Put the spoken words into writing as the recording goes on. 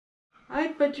Hi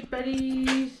Budget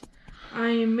Buddies! I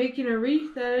am making a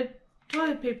wreath out of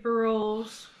toilet paper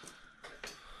rolls.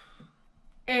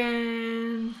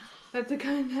 And that's the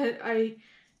kind that I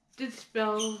did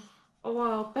spell a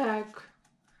while back,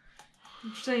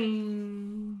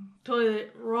 saying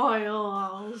toilet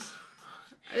royals.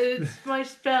 It's my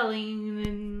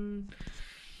spelling,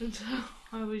 and so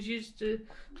I was used to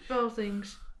spell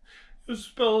things.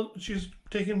 She's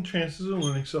taking chances and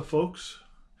learning stuff, folks.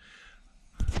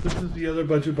 This is the other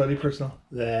Budget Buddy personnel.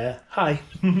 There. Hi.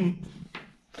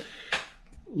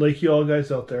 Like you all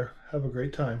guys out there, have a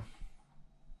great time.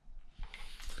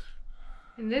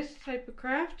 And this type of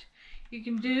craft you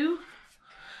can do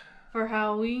for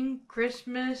Halloween,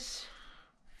 Christmas,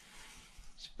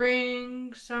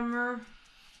 spring, summer,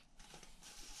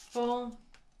 fall.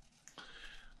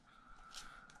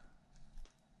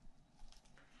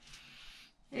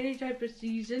 Any type of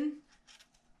season.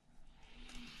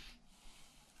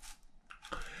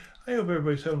 I hope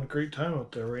everybody's having a great time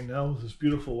out there right now with this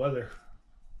beautiful weather.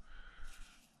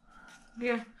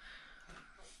 Yeah.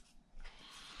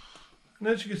 And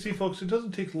as you can see, folks, it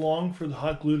doesn't take long for the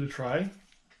hot glue to dry.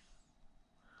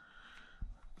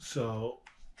 So,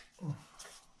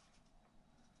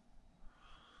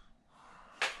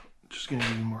 just gonna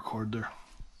give you more cord there.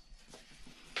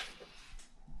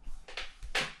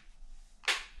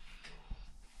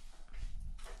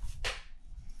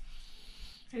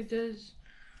 It does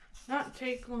not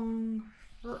take long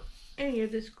for any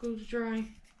of this glue to dry.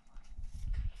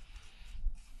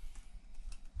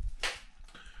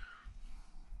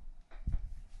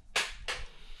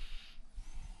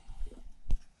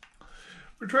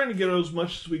 We're trying to get out as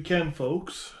much as we can,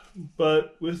 folks,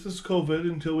 but with this COVID,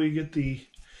 until we get the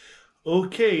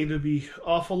okay to be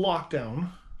off of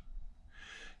lockdown,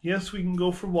 yes, we can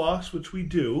go for walks, which we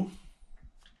do.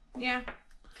 Yeah.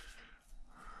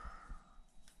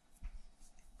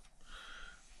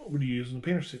 What are you using the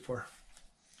painter stick for?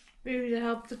 Maybe to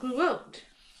help the glue out.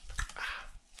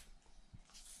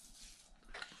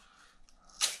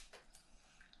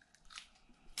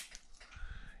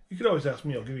 You could always ask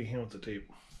me, I'll give you a hand with the tape.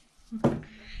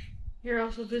 You're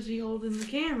also busy holding the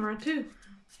camera too.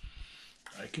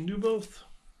 I can do both.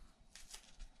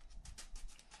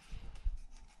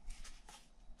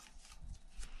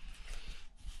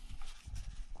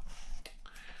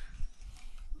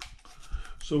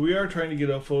 So we are trying to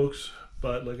get out, folks,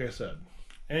 but like I said.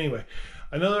 Anyway,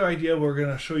 another idea we're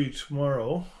going to show you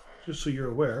tomorrow, just so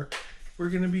you're aware, we're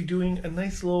going to be doing a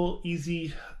nice little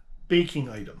easy baking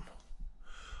item.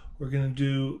 We're going to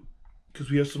do, because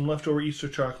we have some leftover Easter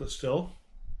chocolate still,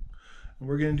 and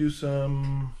we're going to do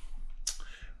some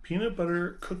peanut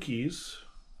butter cookies,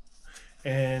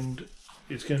 and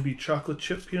it's going to be chocolate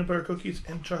chip peanut butter cookies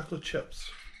and chocolate chips.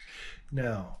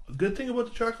 Now, a good thing about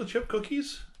the chocolate chip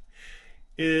cookies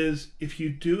is if you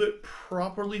do it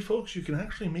properly, folks, you can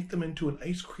actually make them into an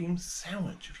ice cream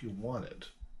sandwich if you want it.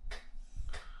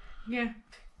 Yeah.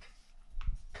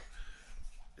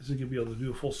 Is it going to be able to do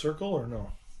a full circle or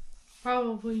no?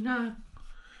 Probably not.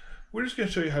 We're just going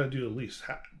to show you how to do at least.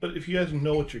 But if you guys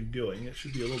know what you're doing, it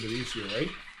should be a little bit easier, right?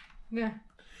 Yeah.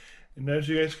 And as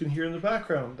you guys can hear in the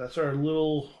background, that's our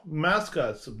little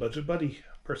mascots, the Budget Buddy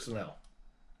personnel.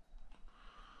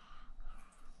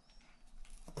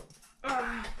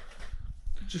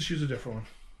 Just use a different one.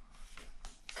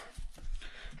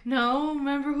 No,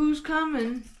 remember who's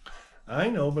coming. I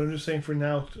know, but I'm just saying for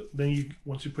now, then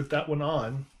once you put that one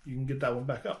on, you can get that one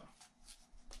back up.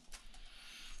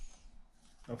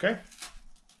 Okay?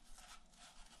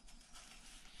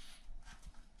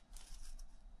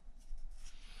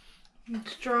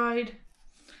 It's dried.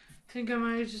 I think I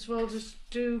might as well just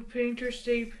do painter's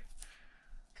tape.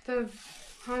 The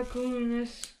hot glue in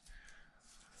this.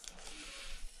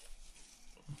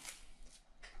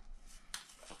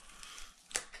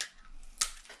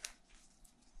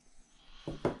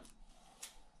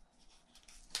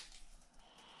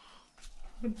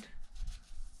 Would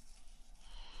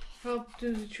help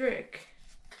do the trick.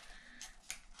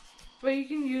 But you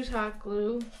can use hot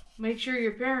glue. Make sure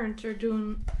your parents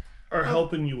are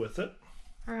helping you with it.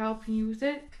 Are helping you with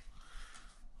it.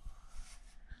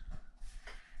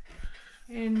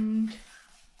 And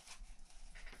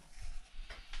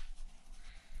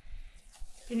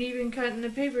even cutting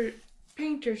the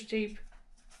painter's tape.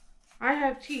 I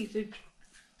have teeth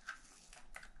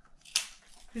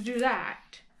to do that.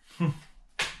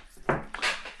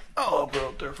 I'll help her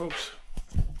out there, folks.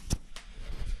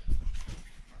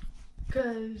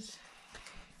 Because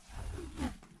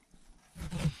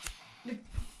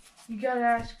you gotta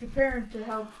ask your parent to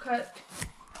help cut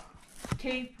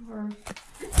tape or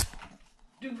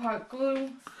do hot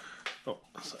glue. Oh,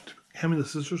 that's not too big. Hand me the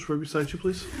scissors right beside you,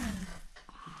 please.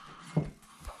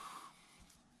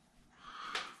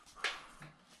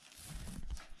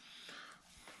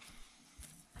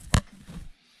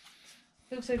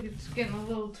 Looks like it's getting a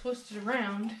little twisted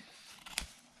around.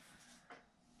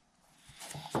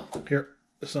 Here,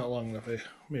 it's not long enough. I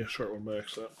made a short one by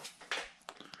accident.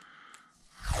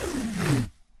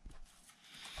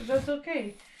 But that's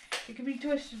okay. It can be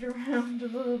twisted around a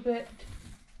little bit.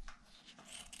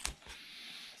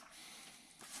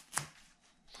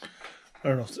 I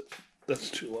don't know if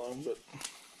that's too long, but...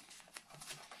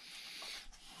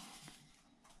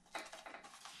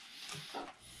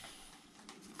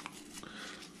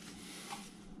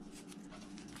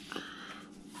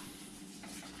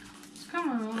 It's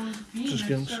coming along being Just a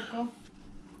getting- circle.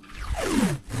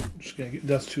 Just gonna get,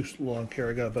 that's too long. Here,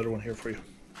 I got a better one here for you.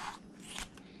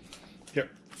 Here.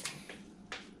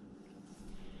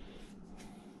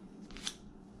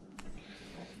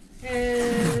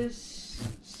 As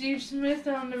Steve Smith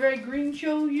on the Red Green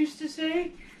Show used to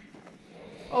say,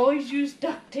 always use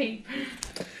duct tape.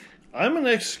 I'm an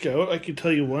ex-scout. I can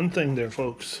tell you one thing there,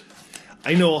 folks.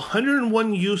 I know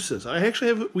 101 uses.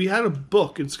 We had a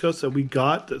book in Scouts that we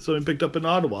got that someone picked up in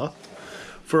Ottawa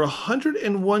for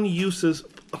 101 uses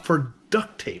for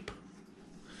duct tape.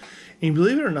 And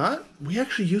believe it or not, we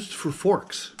actually used it for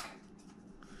forks.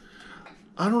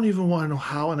 I don't even want to know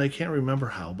how, and I can't remember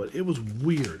how, but it was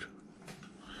weird.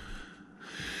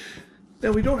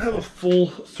 Now, we don't have a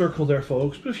full circle there,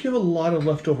 folks, but if you have a lot of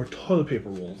leftover toilet paper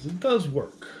rolls, it does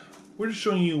work. We're just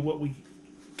showing you what we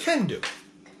can do.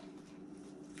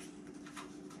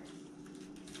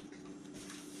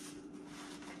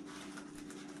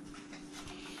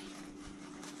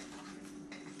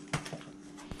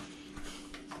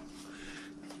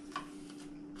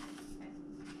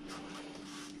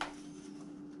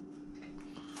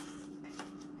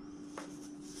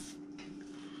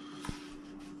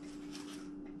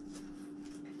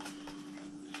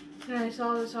 And I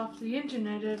saw this off the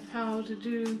internet of how to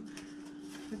do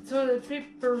the toilet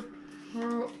paper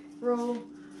roll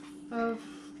of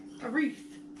a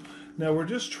wreath. Now we're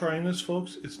just trying this,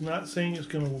 folks. It's not saying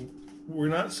we're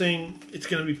not saying it's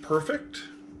gonna be perfect,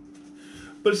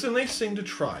 but it's a nice thing to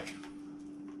try.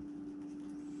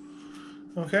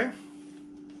 Okay?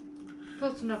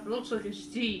 Close enough. It looks like a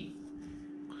C.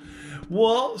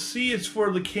 Well, see, it's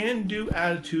for the can-do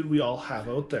attitude we all have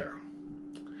out there.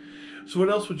 So what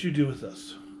else would you do with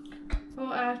this?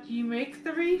 Well, after you make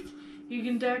the wreath, you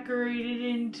can decorate it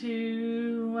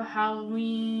into a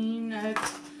Halloween, a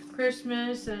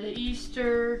Christmas, a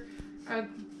Easter, a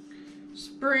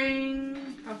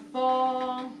spring, a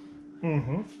fall.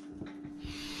 Mm-hmm.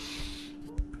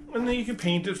 And then you can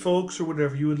paint it, folks, or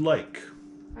whatever you would like.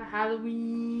 A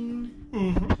Halloween.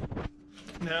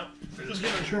 Mm-hmm. Now, I'm just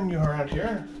going to turn you around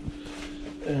here.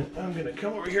 And I'm going to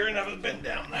come over here and have it bent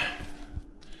down.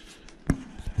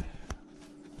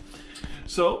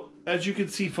 So, as you can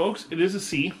see, folks, it is a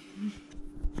C.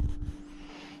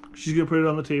 She's going to put it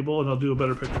on the table, and I'll do a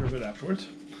better picture of it afterwards.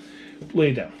 Lay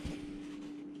it down.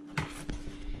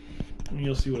 And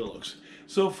you'll see what it looks.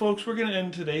 So, folks, we're going to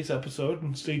end today's episode,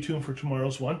 and stay tuned for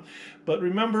tomorrow's one. But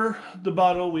remember the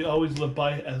motto we always live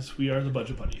by, as we are the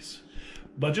Budget Buddies.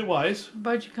 Budget-wise.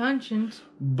 Budget conscious.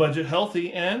 Budget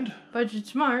healthy, and... Budget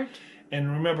smart. And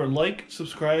remember, like,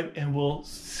 subscribe, and we'll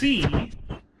see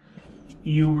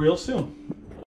you real soon.